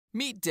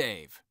Meet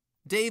Dave.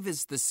 Dave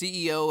is the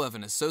CEO of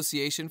an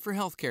association for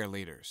healthcare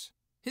leaders.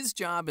 His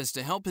job is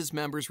to help his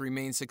members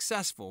remain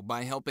successful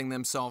by helping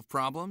them solve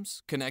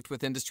problems, connect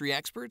with industry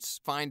experts,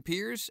 find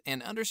peers,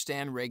 and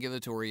understand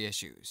regulatory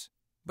issues.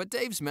 But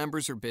Dave's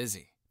members are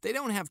busy. They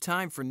don't have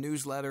time for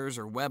newsletters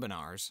or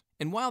webinars.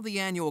 And while the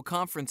annual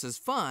conference is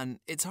fun,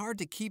 it's hard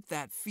to keep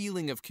that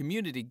feeling of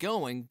community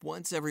going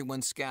once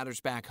everyone scatters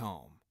back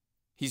home.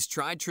 He's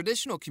tried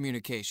traditional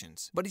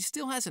communications, but he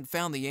still hasn't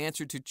found the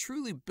answer to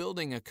truly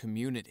building a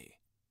community.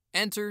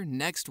 Enter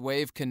Next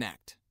Wave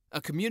Connect,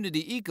 a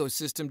community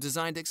ecosystem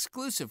designed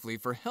exclusively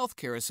for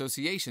healthcare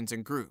associations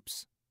and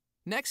groups.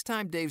 Next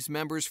time Dave's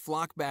members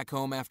flock back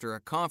home after a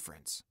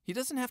conference, he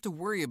doesn't have to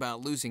worry about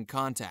losing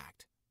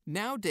contact.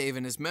 Now Dave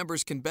and his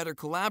members can better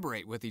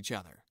collaborate with each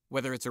other,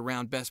 whether it's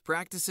around best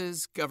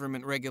practices,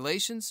 government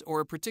regulations, or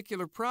a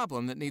particular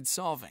problem that needs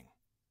solving.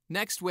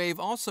 NextWave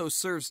also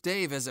serves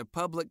Dave as a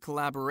public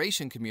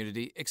collaboration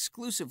community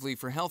exclusively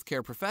for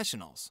healthcare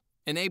professionals,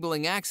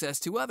 enabling access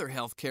to other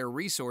healthcare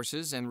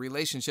resources and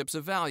relationships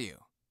of value.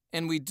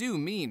 And we do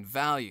mean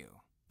value.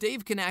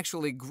 Dave can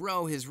actually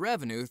grow his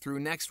revenue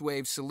through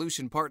NextWave's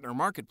Solution Partner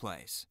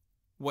Marketplace.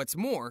 What's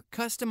more,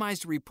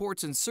 customized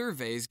reports and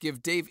surveys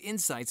give Dave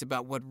insights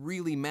about what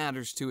really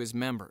matters to his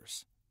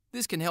members.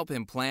 This can help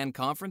him plan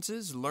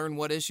conferences, learn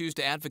what issues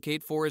to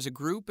advocate for as a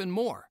group, and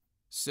more.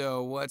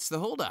 So what's the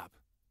holdup?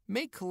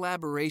 Make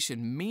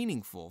collaboration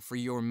meaningful for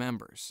your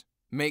members.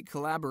 Make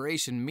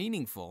collaboration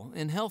meaningful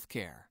in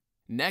healthcare.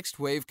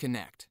 NextWave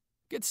Connect.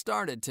 Get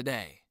started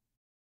today.